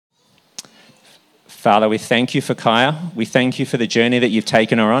Father, we thank you for Kaya. We thank you for the journey that you've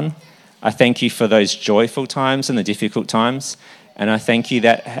taken her on. I thank you for those joyful times and the difficult times. And I thank you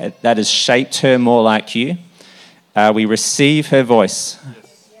that has shaped her more like you. We receive her voice.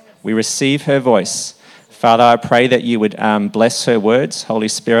 We receive her voice. Father, I pray that you would bless her words. Holy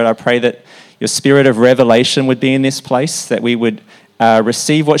Spirit, I pray that your spirit of revelation would be in this place, that we would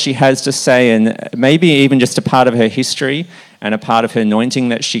receive what she has to say, and maybe even just a part of her history and a part of her anointing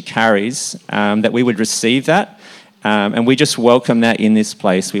that she carries, that we would receive that. And we just welcome that in this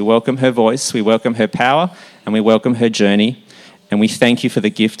place. We welcome her voice, we welcome her power, and we welcome her journey. And we thank you for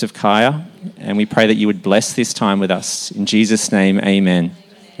the gift of Kaya, and we pray that you would bless this time with us. In Jesus' name, amen.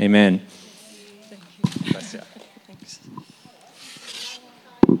 Amen. Thank you. Bless you. Thanks.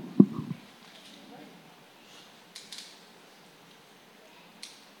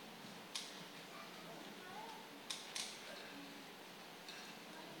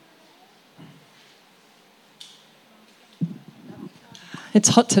 It's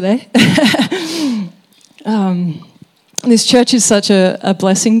hot today. This church is such a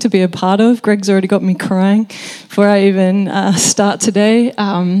blessing to be a part of. Greg's already got me crying before I even start today.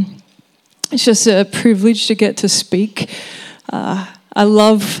 It's just a privilege to get to speak. I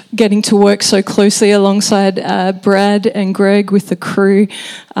love getting to work so closely alongside Brad and Greg with the crew.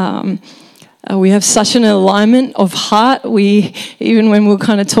 We have such an alignment of heart. Even when we were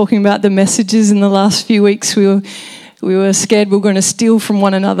kind of talking about the messages in the last few weeks, we were scared we were going to steal from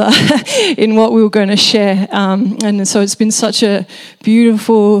one another in what we were going to share. And so it's been such a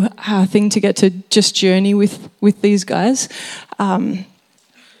beautiful thing to get to just journey with these guys.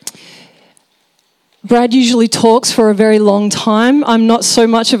 Brad usually talks for a very long time. I'm not so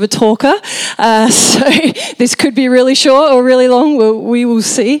much of a talker, so this could be really short or really long. We will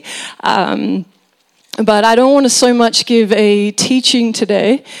see. But I don't want to so much give a teaching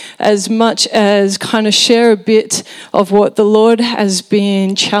today as much as kind of share a bit of what the Lord has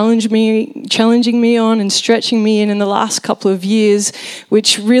been challenging me on and stretching me in the last couple of years,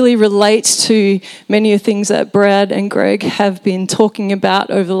 which really relates to many of the things that Brad and Greg have been talking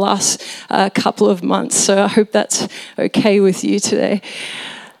about over the last couple of months. So I hope that's okay with you today.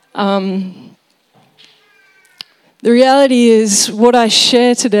 The reality is what I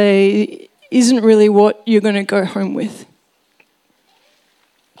share today isn't really what you're going to go home with.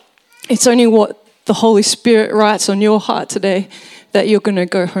 It's only what the Holy Spirit writes on your heart today that you're going to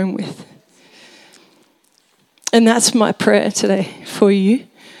go home with. And that's my prayer today for you.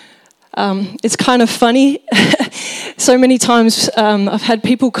 It's kind of funny. So many times I've had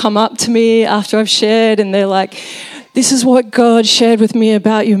people come up to me after I've shared and they're like, this is what God shared with me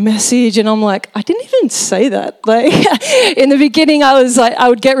about your message. And I'm like, I didn't even say that. Like in the beginning, I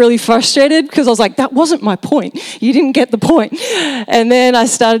would get really frustrated because I was like, that wasn't my point. You didn't get the point. And then I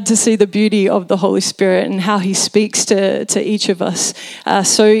started to see the beauty of the Holy Spirit and how he speaks to each of us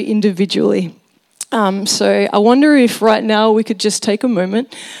so individually. So I wonder if right now we could just take a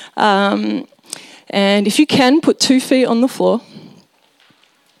moment. And if you can, put 2 feet on the floor.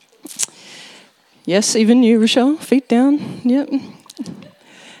 Yes, even you, Rochelle. Feet down. Yep.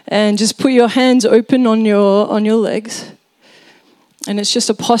 And just put your hands open on your legs. And it's just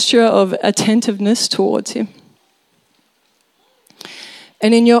a posture of attentiveness towards him.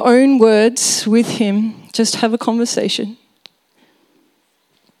 And in your own words with him, just have a conversation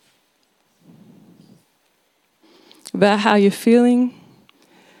about how you're feeling,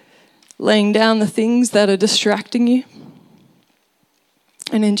 laying down the things that are distracting you.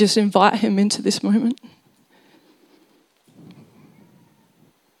 And then just invite him into this moment.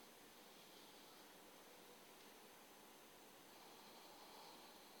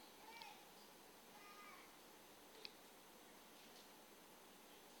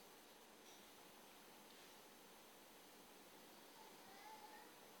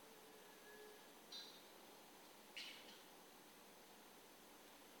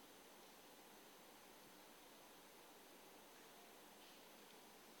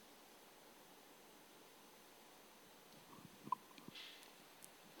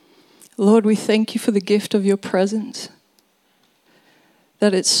 Lord, we thank you for the gift of your presence,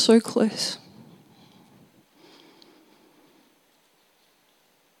 that it's so close.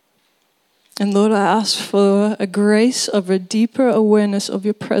 And Lord, I ask for a grace of a deeper awareness of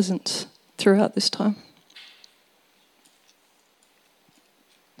your presence throughout this time.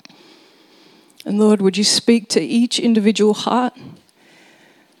 And Lord, would you speak to each individual heart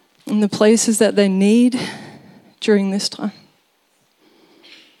in the places that they need during this time.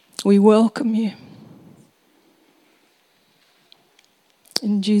 We welcome you.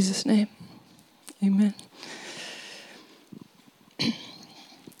 In Jesus' name, amen.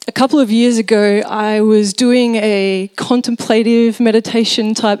 A couple of years ago, I was doing a contemplative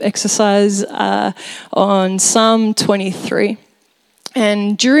meditation type exercise on Psalm 23.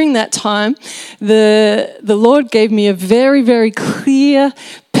 And during that time, the Lord gave me a very, very clear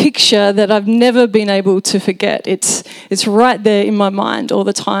picture that I've never been able to forget. It's right there in my mind all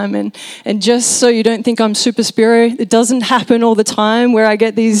the time. And just so you don't think I'm super spiro, it doesn't happen all the time where I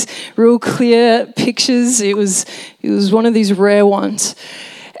get these real clear pictures. It was one of these rare ones.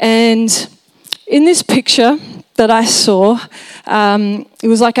 And in this picture that I saw, it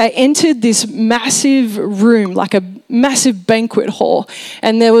was like I entered this massive room, like a massive banquet hall,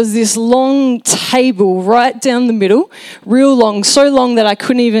 and there was this long table right down the middle, real long, so long that I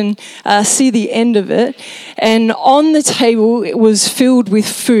couldn't even see the end of it. And on the table, it was filled with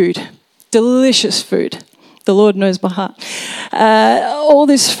food, delicious food. The Lord knows my heart. All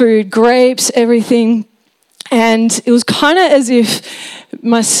this food, grapes, everything. And it was kind of as if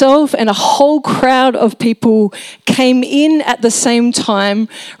myself and a whole crowd of people came in at the same time,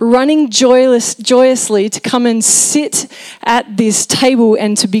 running joyously to come and sit at this table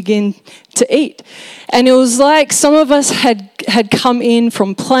and to begin to eat. And it was like some of us had come in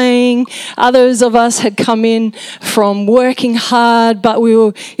from playing, others of us had come in from working hard, but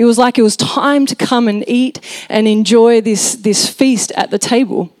it was like it was time to come and eat and enjoy this feast at the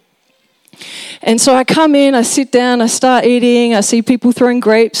table. And so I come in, I sit down, I start eating, I see people throwing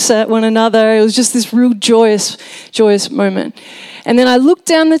grapes at one another. It was just this real joyous moment. And then I looked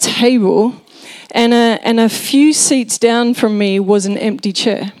down the table, and a few seats down from me was an empty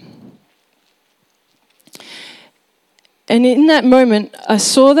chair. And in that moment, I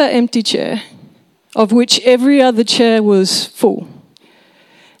saw that empty chair, of which every other chair was full.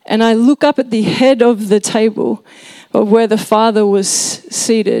 And I look up at the head of the table of where the Father was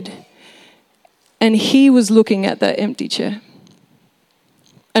seated, and he was looking at that empty chair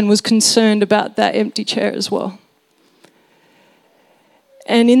and was concerned about that empty chair as well.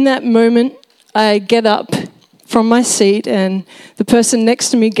 And in that moment, I get up from my seat, and the person next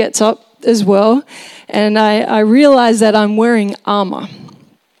to me gets up as well. And I realize that I'm wearing armor,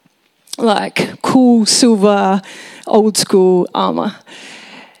 like cool silver, old school armor.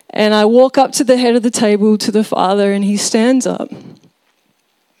 And I walk up to the head of the table, to the Father, and he stands up.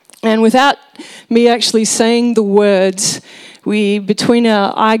 And without me actually saying the words, between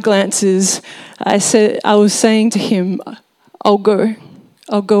our eye glances, I was saying to him, I'll go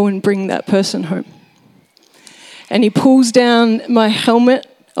and bring that person home. And he pulls down my helmet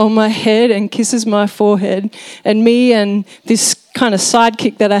on my head and kisses my forehead. And me and this kind of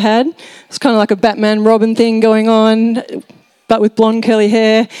sidekick that I had, it's kind of like a Batman Robin thing going on, but with blonde curly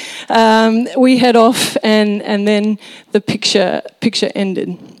hair. We head off, and then the picture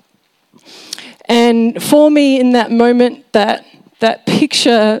ended. And for me, in that moment, that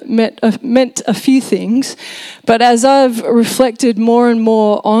picture meant a few things. But as I've reflected more and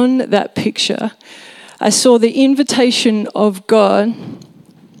more on that picture, I saw the invitation of God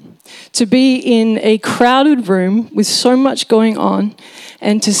to be in a crowded room with so much going on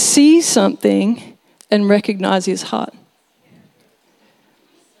and to see something and recognize his heart.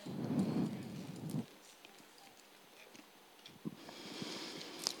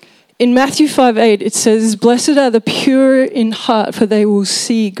 In Matthew 5:8, it says, "Blessed are the pure in heart, for they will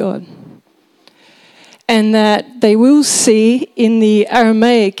see God." And that they will see in the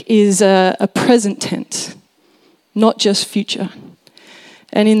Aramaic is a present tense, not just future.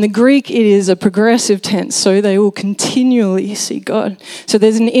 And in the Greek, it is a progressive tense, so they will continually see God. So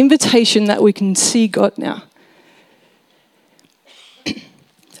there's an invitation that we can see God now.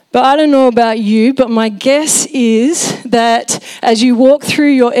 But I don't know about you, but my guess is that as you walk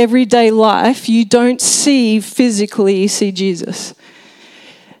through your everyday life, you don't physically see Jesus.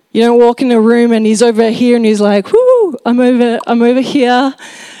 You don't walk in a room and he's over here and he's like, "Whoo, I'm over here."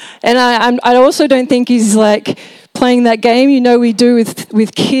 And I also don't think he's like playing that game, we do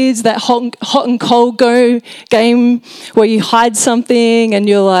with kids, that hot and cold go game where you hide something and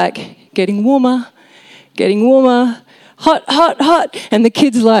you're like, getting warmer, hot, hot, hot. And the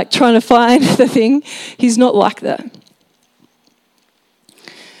kid's like trying to find the thing. He's not like that.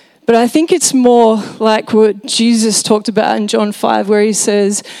 But I think it's more like what Jesus talked about in John 5, where he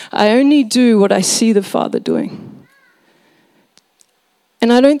says, "I only do what I see the Father doing."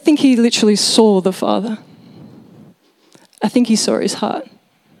 And I don't think he literally saw the Father. I think he saw his heart.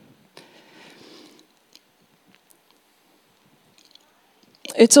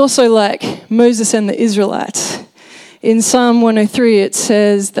 It's also like Moses and the Israelites. In Psalm 103, it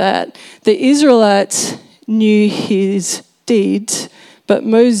says that the Israelites knew his deeds, but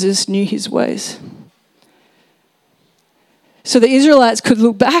Moses knew his ways. So the Israelites could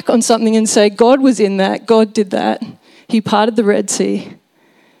look back on something and say, God was in that, God did that. He parted the Red Sea.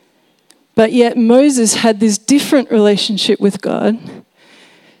 But yet Moses had this different relationship with God,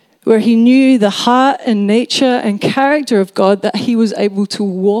 where he knew the heart and nature and character of God, that he was able to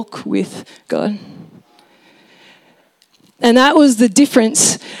walk with God. And that was the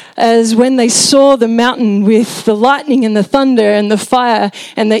difference, as when they saw the mountain with the lightning and the thunder and the fire,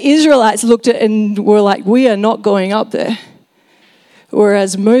 and the Israelites looked at it and were like, we are not going up there.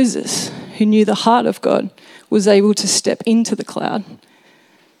 Whereas Moses, who knew the heart of God, was able to step into the cloud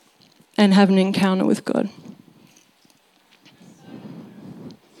and have an encounter with God.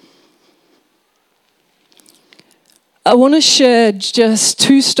 I want to share just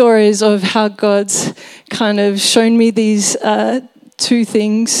two stories of how God's kind of shown me these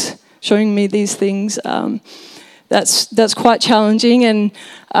showing me these things. That's quite challenging. And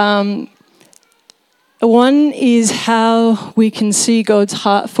one is how we can see God's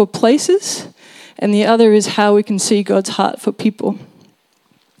heart for places, and the other is how we can see God's heart for people.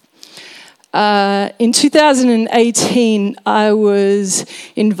 In 2018, I was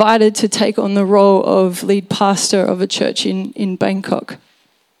invited to take on the role of lead pastor of a church in Bangkok.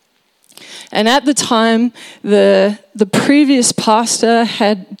 And at the time, the previous pastor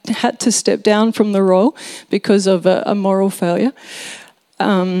had to step down from the role because of a moral failure.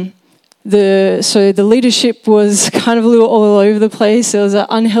 So the leadership was kind of a little all over the place. There was an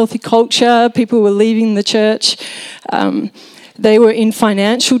unhealthy culture. People were leaving the church. They were in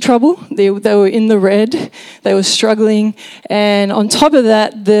financial trouble. They were in the red. They were struggling. And on top of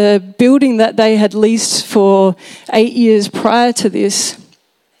that, the building that they had leased for 8 years prior to this,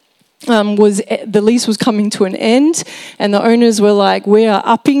 the lease was coming to an end, and the owners were like, we are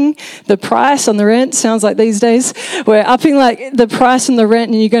upping the price on the rent. Sounds like these days. We're upping like the price on the rent,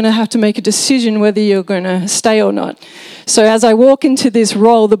 and you're going to have to make a decision whether you're going to stay or not. So as I walk into this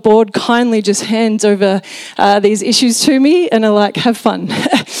role, the board kindly just hands over these issues to me and are like, have fun.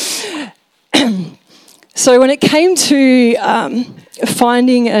 So when it came to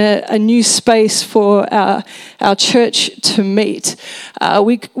finding a new space for our church to meet,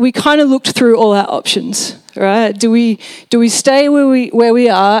 we kind of looked through all our options. Right? Do we stay where we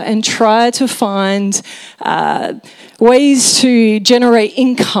are and try to find ways to generate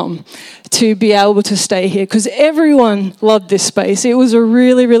income to be able to stay here? Because everyone loved this space. It was a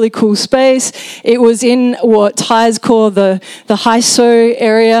really, really cool space. It was in what Thais call the Haiso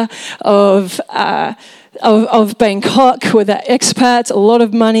area of Bangkok, with the expats, a lot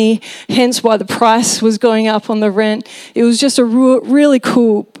of money, hence why the price was going up on the rent. It was just a really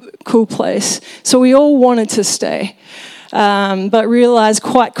cool place. So we all wanted to stay, but realized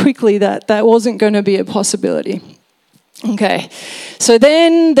quite quickly that wasn't going to be a possibility. Okay, so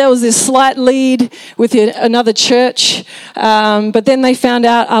then there was this slight lead with another church, but then they found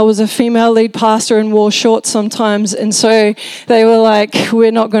out I was a female lead pastor and wore shorts sometimes, and so they were like,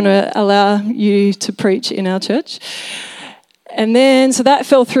 we're not going to allow you to preach in our church. And then, so that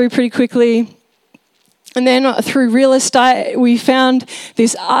fell through pretty quickly. And then through real estate, we found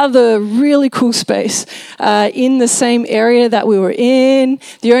this other really cool space in the same area that we were in.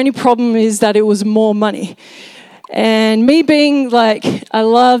 The only problem is that it was more money. And me being like, I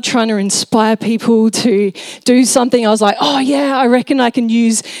love trying to inspire people to do something. I was like, oh yeah, I reckon I can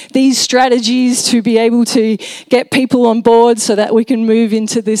use these strategies to be able to get people on board so that we can move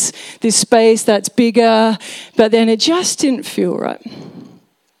into this space that's bigger. But then it just didn't feel right.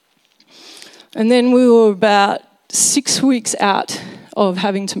 And then we were about 6 weeks out of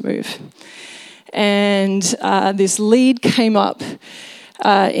having to move. And this lead came up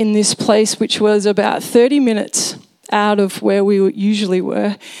in this place, which was about 30 minutes out of where we usually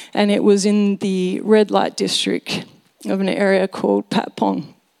were, and it was in the red light district of an area called Pat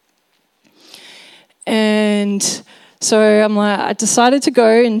Pong. And so I'm like, I decided to go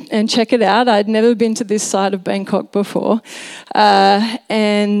and check it out. I'd never been to this side of Bangkok before,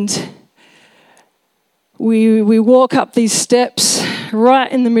 and we walk up these steps right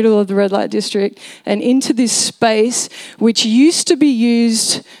in the middle of the red light district and into this space which used to be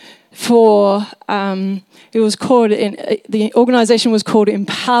used for, it was called, the organisation was called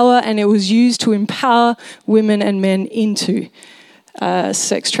Empower, and it was used to empower women and men into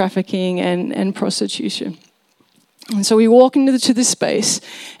sex trafficking and prostitution. And so we walk into this space,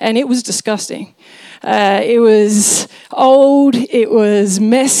 and it was disgusting. It was old, it was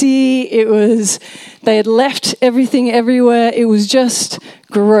messy, they had left everything everywhere. It was just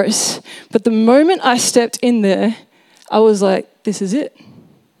gross. But the moment I stepped in there, I was like, this is it.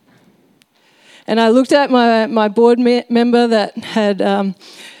 And I looked at my board member that had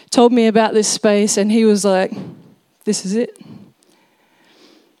told me about this space, and he was like, This is it.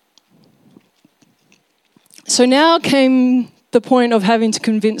 So now came the point of having to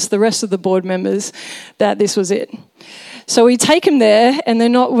convince the rest of the board members that this was it. So we take them there, and they're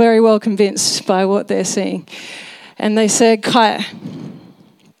not very well convinced by what they're seeing. And they said, Kaya,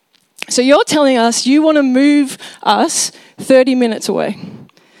 so you're telling us you want to move us 30 minutes away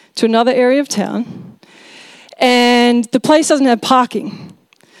to another area of town, and the place doesn't have parking.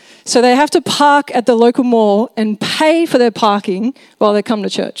 So they have to park at the local mall and pay for their parking while they come to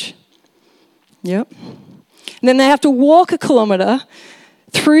church. Yep. And then they have to walk a kilometre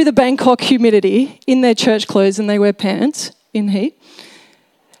through the Bangkok humidity in their church clothes, and they wear pants in heat,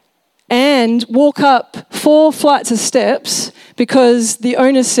 and walk up 4 flights of steps because the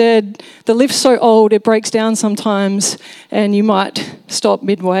owner said the lift's so old it breaks down sometimes and you might stop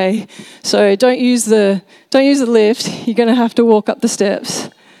midway. So don't use the lift, you're going to have to walk up the steps.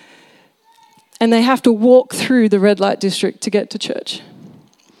 And they have to walk through the red light district to get to church.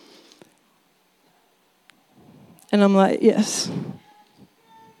 And I'm like, yes.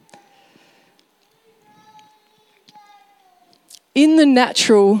 In the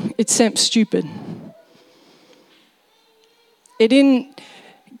natural, it seemed stupid. It didn't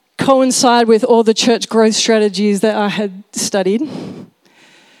coincide with all the church growth strategies that I had studied.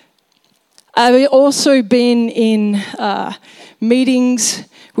 I've also been in meetings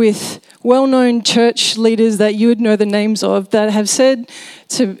with well-known church leaders that you would know the names of that have said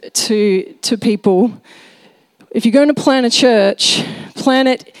to people, if you're going to plant a church, plant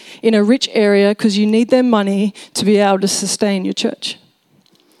it in a rich area because you need their money to be able to sustain your church.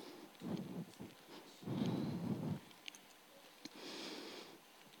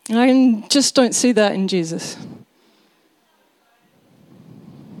 And I just don't see that in Jesus.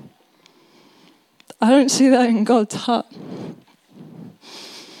 I don't see that in God's heart.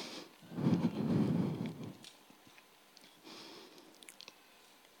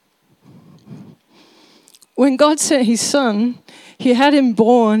 When God sent his son, he had him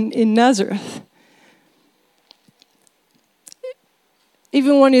born in Nazareth.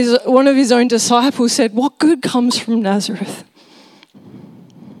 Even one of his own disciples said, "What good comes from Nazareth?"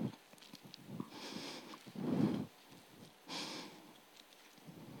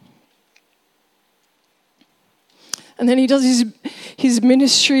 And then he does his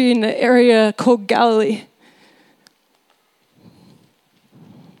ministry in an area called Galilee.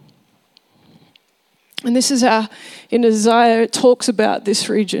 And this is how in Isaiah it talks about this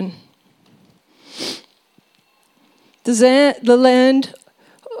region. The land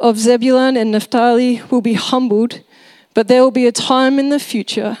of Zebulun and Naphtali will be humbled, but there will be a time in the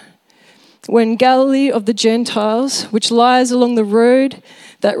future when Galilee of the Gentiles, which lies along the road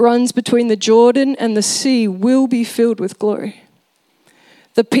that runs between the Jordan and the sea, will be filled with glory.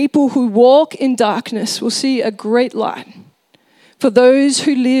 The people who walk in darkness will see a great light. For those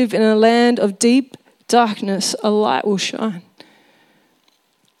who live in a land of deep darkness, a light will shine.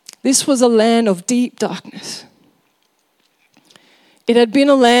 This was a land of deep darkness. It had been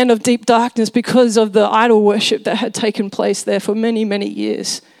a land of deep darkness because of the idol worship that had taken place there for many, many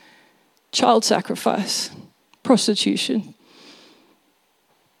years. Child sacrifice, prostitution.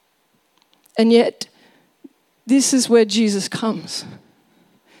 And yet, this is where Jesus comes.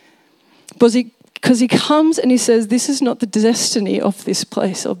 Because he comes and he says, this is not the destiny of this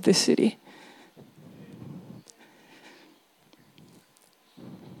place, of this city.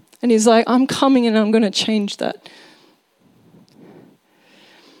 And he's like, I'm coming and I'm going to change that.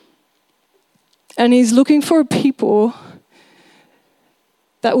 And he's looking for a people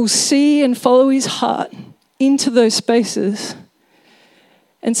that will see and follow his heart into those spaces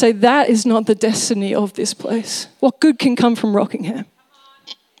and say, that is not the destiny of this place. What good can come from Rockingham?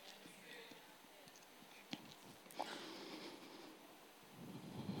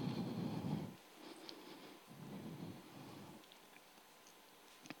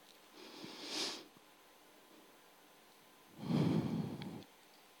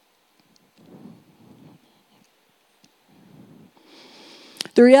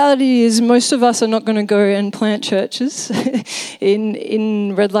 The reality is most of us are not going to go and plant churches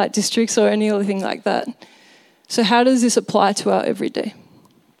in red light districts or any other thing like that. So how does this apply to our everyday?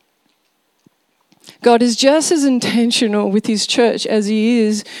 God is just as intentional with his church as he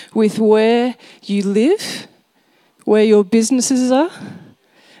is with where you live, where your businesses are,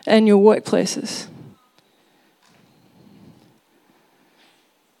 and your workplaces.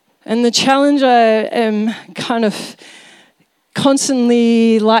 And the challenge I am kind of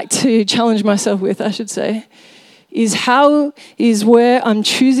constantly like to challenge myself with, I should say, is how is where I'm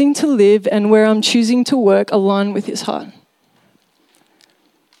choosing to live and where I'm choosing to work align with his heart?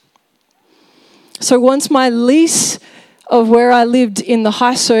 So once my lease of where I lived in the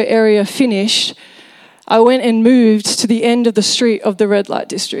Haiso area finished, I went and moved to the end of the street of the red light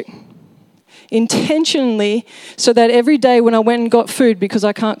district. Intentionally, so that every day when I went and got food, because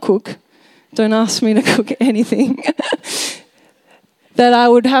I can't cook, don't ask me to cook anything, that I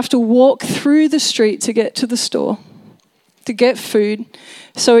would have to walk through the street to get to the store, to get food.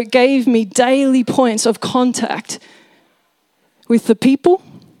 So it gave me daily points of contact with the people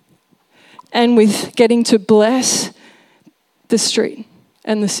and with getting to bless the street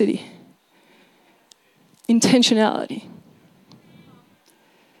and the city. Intentionality.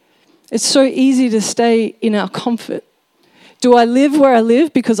 It's so easy to stay in our comfort. Do I live where I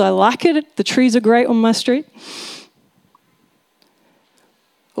live because I like it? The trees are great on my street.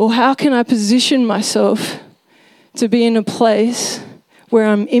 Or how can I position myself to be in a place where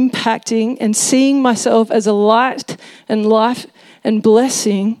I'm impacting and seeing myself as a light and life and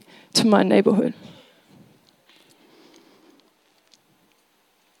blessing to my neighborhood?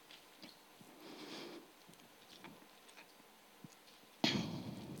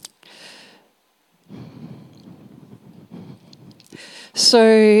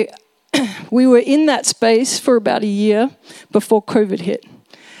 So we were in that space for about a year before COVID hit.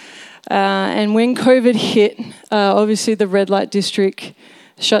 And when COVID hit, obviously the red light district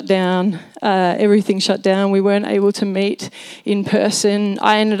shut down. Everything shut down. We weren't able to meet in person.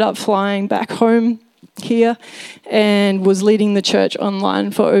 I ended up flying back home here and was leading the church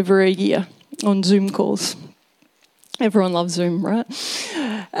online for over a year on Zoom calls. Everyone loves Zoom, right?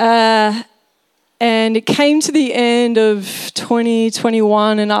 And it came to the end of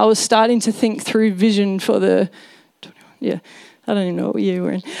 2021, and I was starting to think through vision for the, I don't even know what year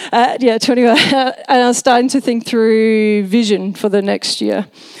we're in. 21, and I was starting to think through vision for the next year.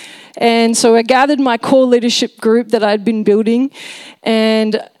 And so I gathered my core leadership group that I'd been building,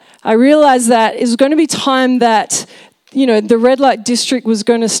 and I realized that it was going to be time that, the red light district was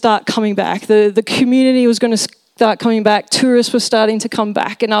going to start coming back. The community was going to start coming back. Tourists were starting to come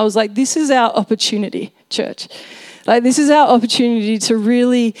back. And I was like, this is our opportunity, church. Like, this is our opportunity to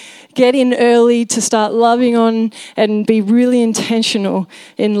really get in early, to start loving on and be really intentional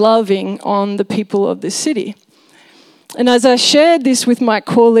in loving on the people of this city. And as I shared this with my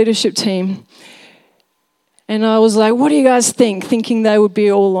core leadership team, and I was like, what do you guys think? Thinking they would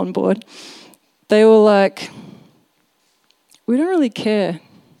be all on board. They were like, we don't really care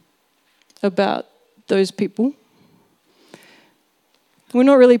about those people. We're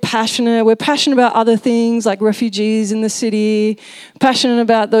not really passionate. We're passionate about other things like refugees in the city, passionate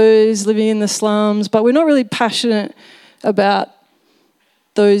about those living in the slums, but we're not really passionate about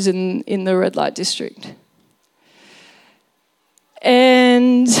those in the red light district.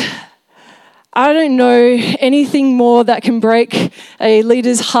 And I don't know anything more that can break a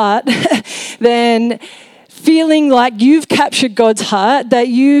leader's heart than feeling like you've captured God's heart, that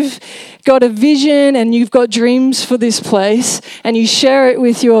you've got a vision and you've got dreams for this place, and you share it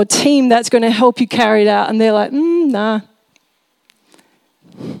with your team that's going to help you carry it out, and they're like, nah.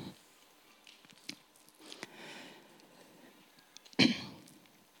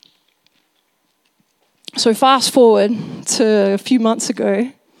 So fast forward to a few months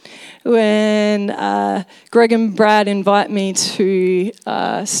ago when Greg and Brad invite me to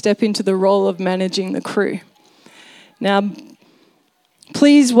step into the role of managing the crew. Now,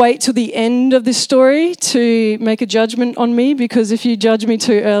 please wait till the end of this story to make a judgment on me, because if you judge me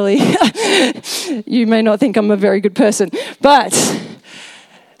too early, you may not think I'm a very good person. But,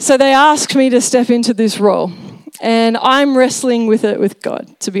 so they asked me to step into this role, and I'm wrestling with it with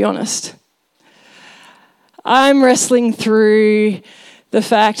God, to be honest. I'm wrestling through the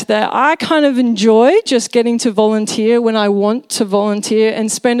fact that I kind of enjoy just getting to volunteer when I want to volunteer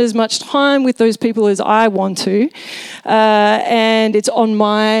and spend as much time with those people as I want to. And it's on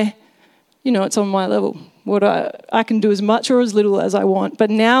my, it's on my level. What I can do as much or as little as I want. But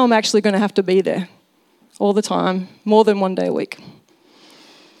now I'm actually going to have to be there all the time, more than one day a week.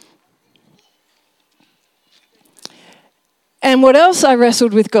 And what else I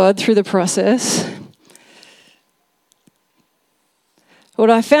wrestled with God through the process, what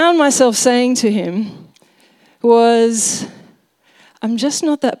I found myself saying to him was, I'm just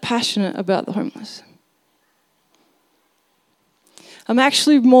not that passionate about the homeless. I'm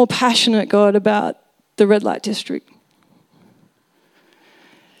actually more passionate, God, about the red light district.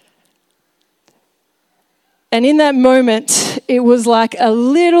 And in that moment, it was like a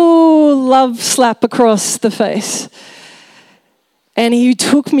little love slap across the face. And he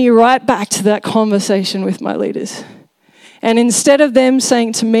took me right back to that conversation with my leaders. And instead of them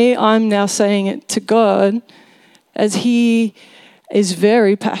saying to me, I'm now saying it to God, as he is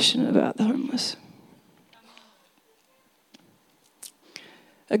very passionate about the homeless.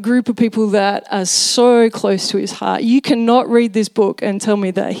 a group of people that are so close to his heart. You cannot read this book and tell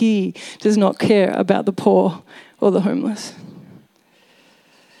me that he does not care about the poor or the homeless.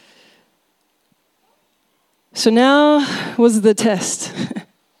 So now was the test.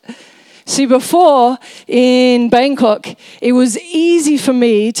 See, before in Bangkok, it was easy for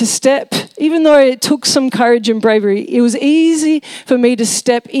me to step, even though it took some courage and bravery, it was easy for me to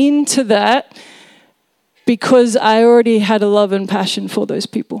step into that because I already had a love and passion for those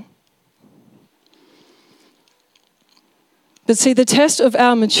people. But see, the test of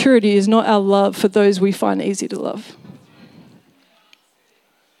our maturity is not our love for those we find easy to love.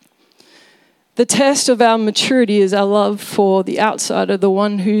 The test of our maturity is our love for the outsider, the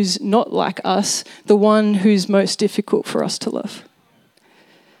one who's not like us, the one who's most difficult for us to love.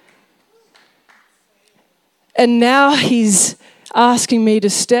 And now he's asking me to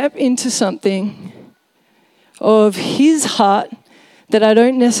step into something of his heart that I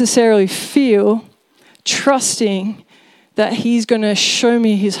don't necessarily feel, trusting that he's going to show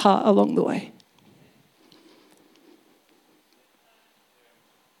me his heart along the way.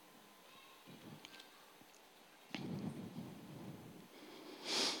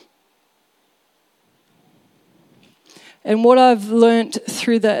 And what I've learnt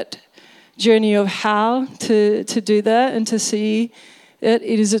through that journey of how to do that and to see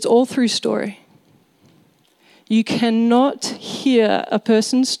it's all through story. You cannot hear a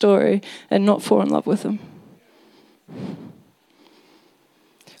person's story and not fall in love with them.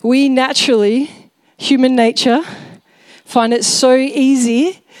 We naturally, human nature, find it so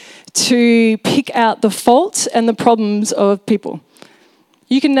easy to pick out the faults and the problems of people.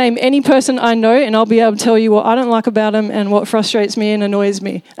 You can name any person I know and I'll be able to tell you what I don't like about them and what frustrates me and annoys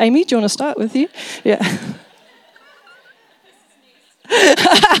me. Amy, do you want to start with you? Yeah.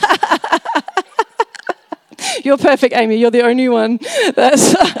 You're perfect, Amy. You're the only one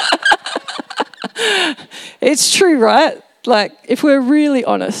that's... It's true, right? Like, if we're really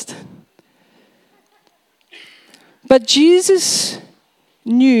honest. But Jesus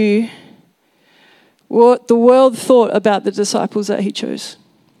knew what the world thought about the disciples that he chose.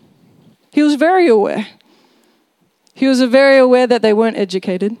 He was very aware. He was very aware that they weren't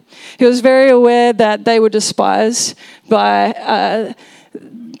educated. He was very aware that they were despised by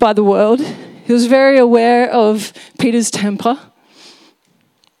the world. He was very aware of Peter's temper.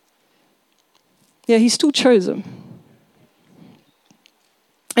 Yeah, he still chose them.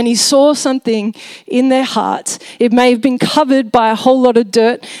 And he saw something in their hearts. It may have been covered by a whole lot of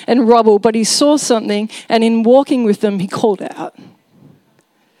dirt and rubble, but he saw something, and in walking with them, he called it out.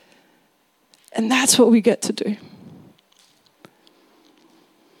 And that's what we get to do.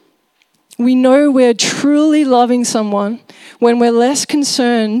 We know we're truly loving someone when we're less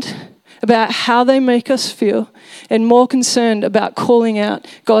concerned about how they make us feel and more concerned about calling out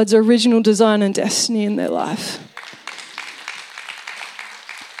God's original design and destiny in their life.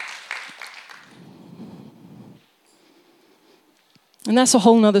 And that's a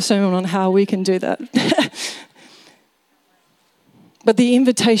whole nother sermon on how we can do that. But the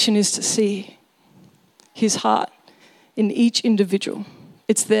invitation is to see his heart in each individual.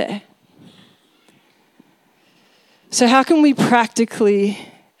 It's there. So how can we practically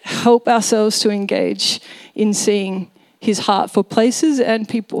help ourselves to engage in seeing his heart for places and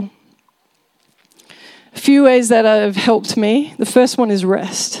people? A few ways that have helped me. The first one is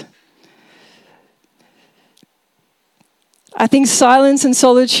rest. I think silence and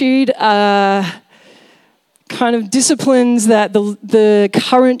solitude are kind of disciplines that the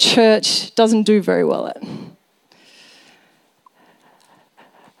current church doesn't do very well at.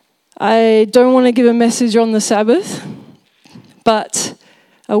 I don't want to give a message on the Sabbath, but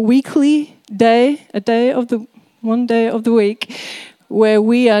a weekly day, one day of the week, where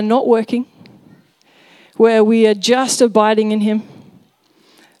we are not working, where we are just abiding in him,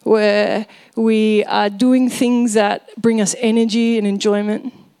 where we are doing things that bring us energy and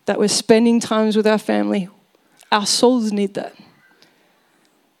enjoyment, that we're spending times with our family. Our souls need that.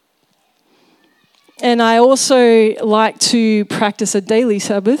 And I also like to practice a daily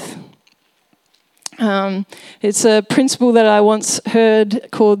Sabbath. It's a principle that I once heard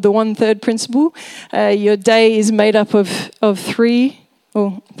called the 1/3 principle. Your day is made up of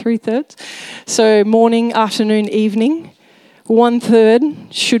 3/3. So morning, afternoon, evening.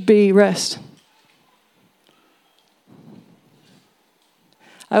 1/3 should be rest.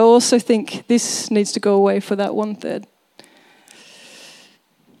 I also think this needs to go away for that 1/3.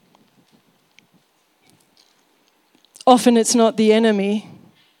 Often it's not the enemy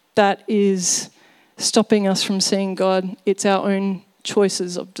that is stopping us from seeing God. It's our own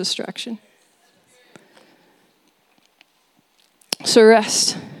choices of distraction. So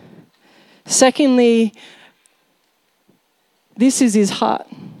rest. Secondly, this is his heart.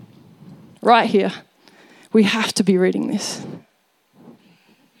 Right here. We have to be reading this.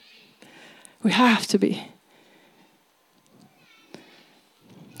 We have to be.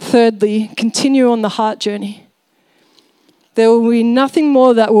 Thirdly, continue on the heart journey. There will be nothing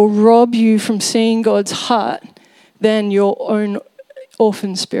more that will rob you from seeing God's heart than your own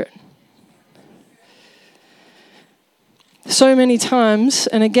orphan spirit. So many times,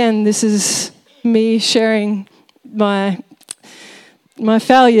 and again, this is me sharing my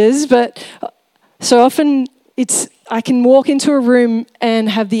failures, but so often I can walk into a room and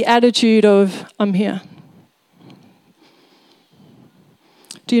have the attitude of, I'm here.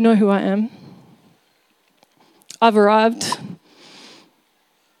 Do you know who I am? I've arrived.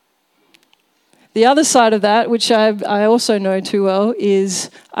 The other side of that, which I also know too well, is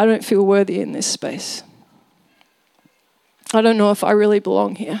I don't feel worthy in this space. I don't know if I really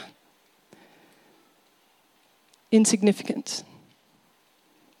belong here. Insignificant.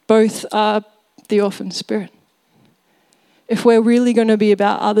 Both are the orphan spirit. If we're really going to be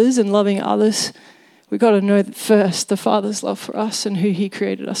about others and loving others, we've got to know first the Father's love for us and who he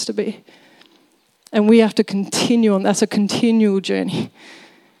created us to be. And we have to continue on. That's a continual journey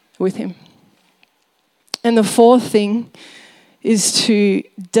with him. And the fourth thing is to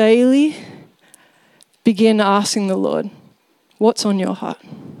daily begin asking the Lord, what's on your heart?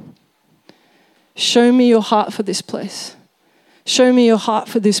 Show me your heart for this place. Show me your heart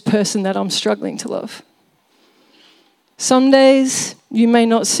for this person that I'm struggling to love. Some days you may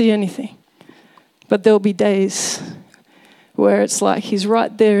not see anything, but there'll be days where it's like he's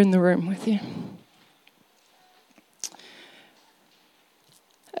right there in the room with you.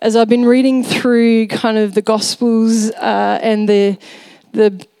 As I've been reading through kind of the Gospels and the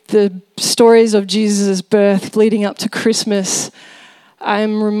stories of Jesus' birth leading up to Christmas,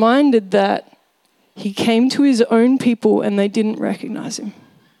 I'm reminded that he came to his own people and they didn't recognize him.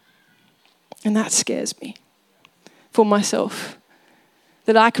 And that scares me for myself.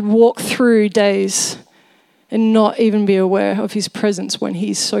 That I could walk through days and not even be aware of his presence when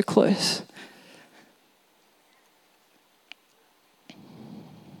he's so close.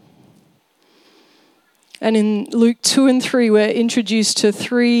 And in Luke 2 and 3, we're introduced to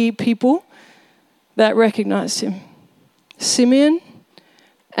 3 people that recognized him. Simeon,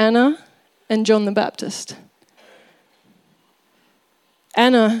 Anna, and John the Baptist.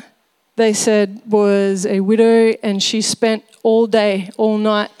 Anna, they said, was a widow, and she spent all day, all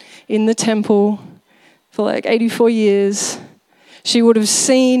night in the temple for like 84 years. She would have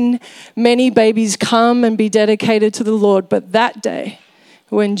seen many babies come and be dedicated to the Lord, but that day,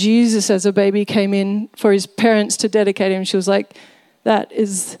 when Jesus as a baby came in for his parents to dedicate him, she was like, that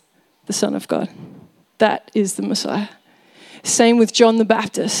is the Son of God. That is the Messiah. Same with John the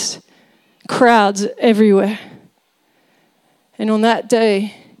Baptist. Crowds everywhere. And on that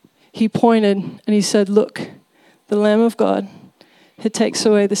day, he pointed and he said, look, the Lamb of God who takes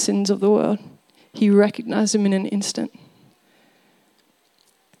away the sins of the world. He recognized him in an instant.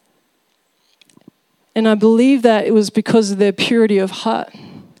 And I believe that it was because of their purity of heart.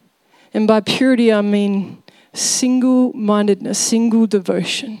 And by purity, I mean single-mindedness, single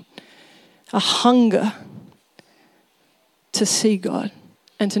devotion, a hunger to see God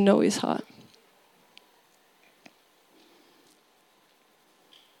and to know his heart.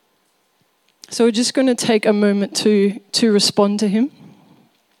 So we're just going to take a moment to respond to him.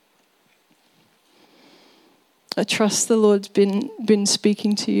 I trust the Lord's been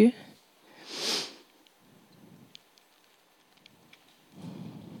speaking to you.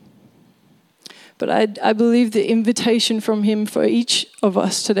 But I believe the invitation from him for each of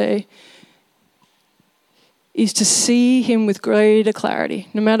us today is to see him with greater clarity,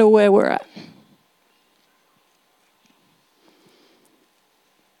 no matter where we're at.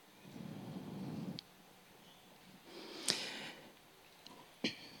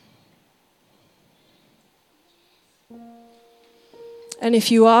 And if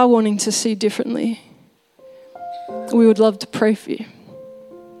you are wanting to see differently, we would love to pray for you.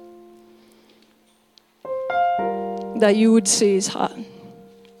 That you would see his heart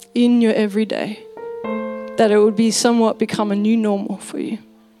in your everyday. That it would be somewhat become a new normal for you.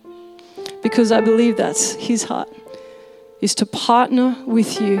 Because I believe that's his heart, is to partner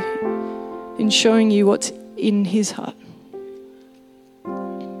with you in showing you what's in his heart.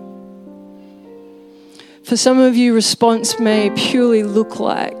 For some of you, response may purely look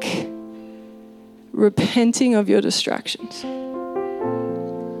like repenting of your distractions.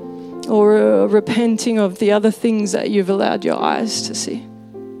 Or repenting of the other things that you've allowed your eyes to see.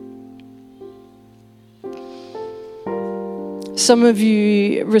 Some of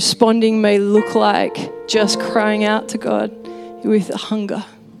you responding may look like just crying out to God with hunger.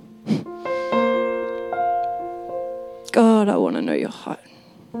 God, I want to know your heart.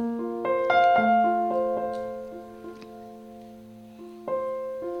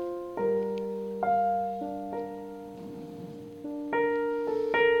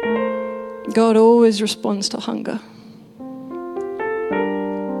 God always responds to hunger.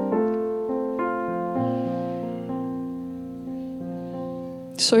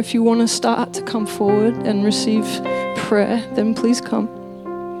 So if you want to start to come forward and receive prayer, then please come.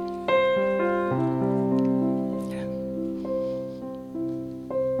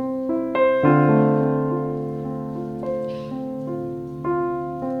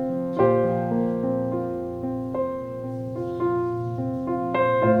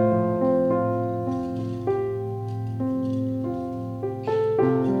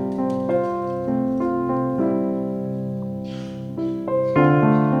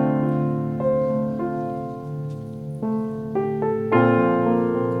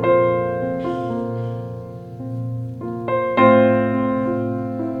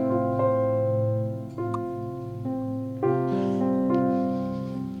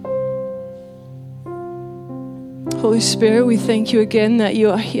 Holy Spirit, we thank you again that you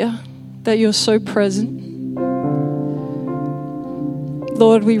are here, that you're so present.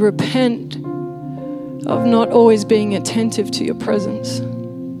 Lord, we repent of not always being attentive to your presence,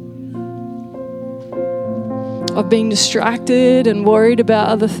 of being distracted and worried about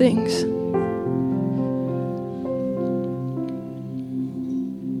other things.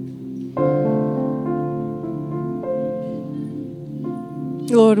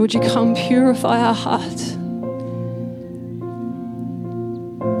 Lord, would you come purify our hearts?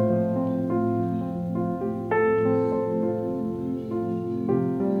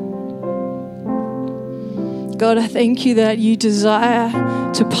 God, I thank you that you desire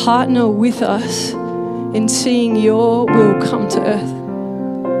to partner with us in seeing your will come to earth.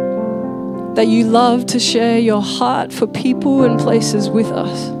 That you love to share your heart for people and places with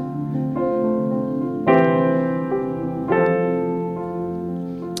us.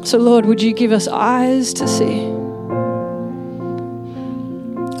 So Lord, would you give us eyes to see?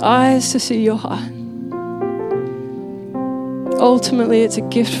 Eyes to see your heart. Ultimately, it's a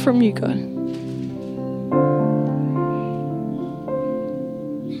gift from you, God.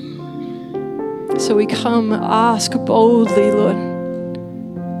 So we come ask boldly, Lord,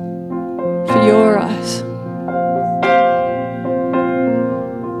 for your eyes.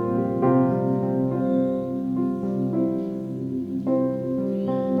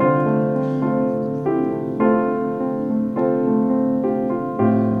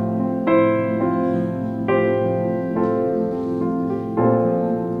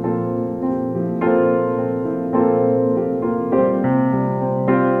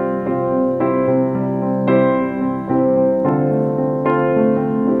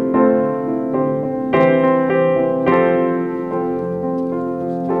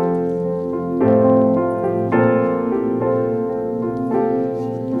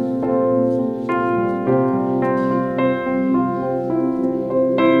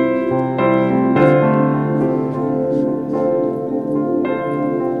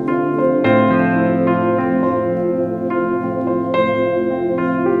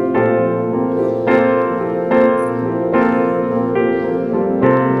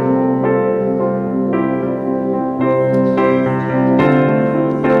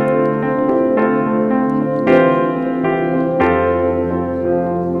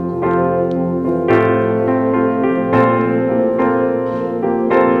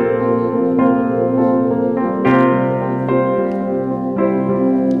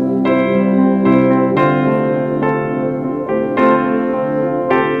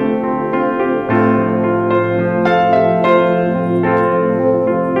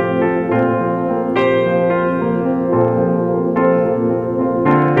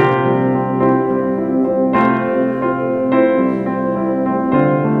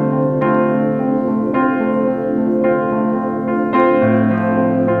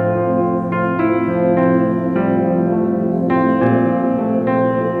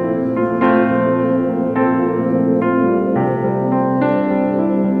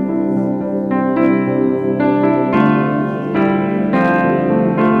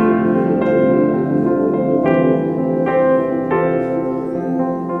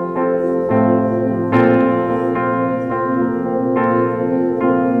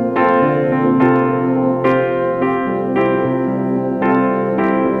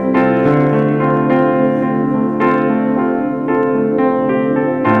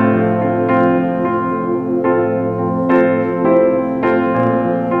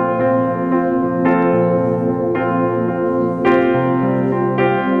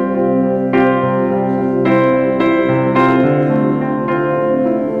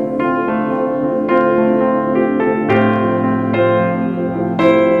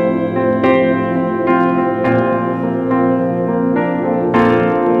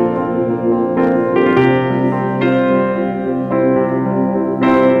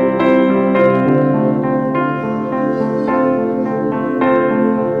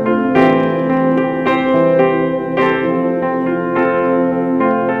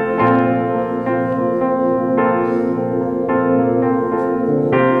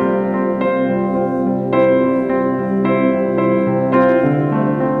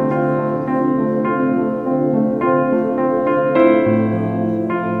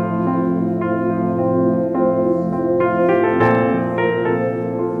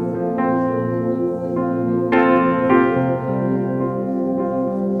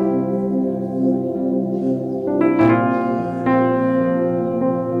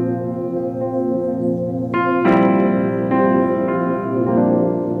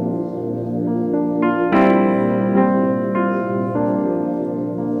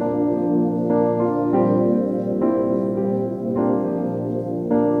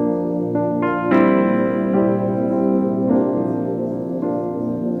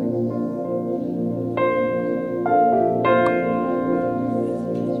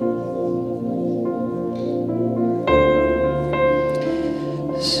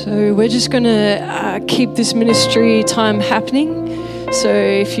 So we're just going to keep this ministry time happening. So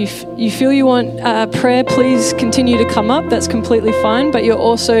if you feel you want prayer, please continue to come up. That's completely fine, but you're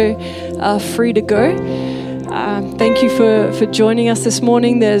also free to go. Thank you for joining us this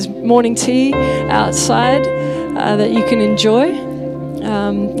morning. There's morning tea outside that you can enjoy.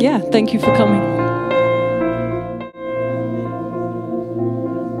 Thank you for coming.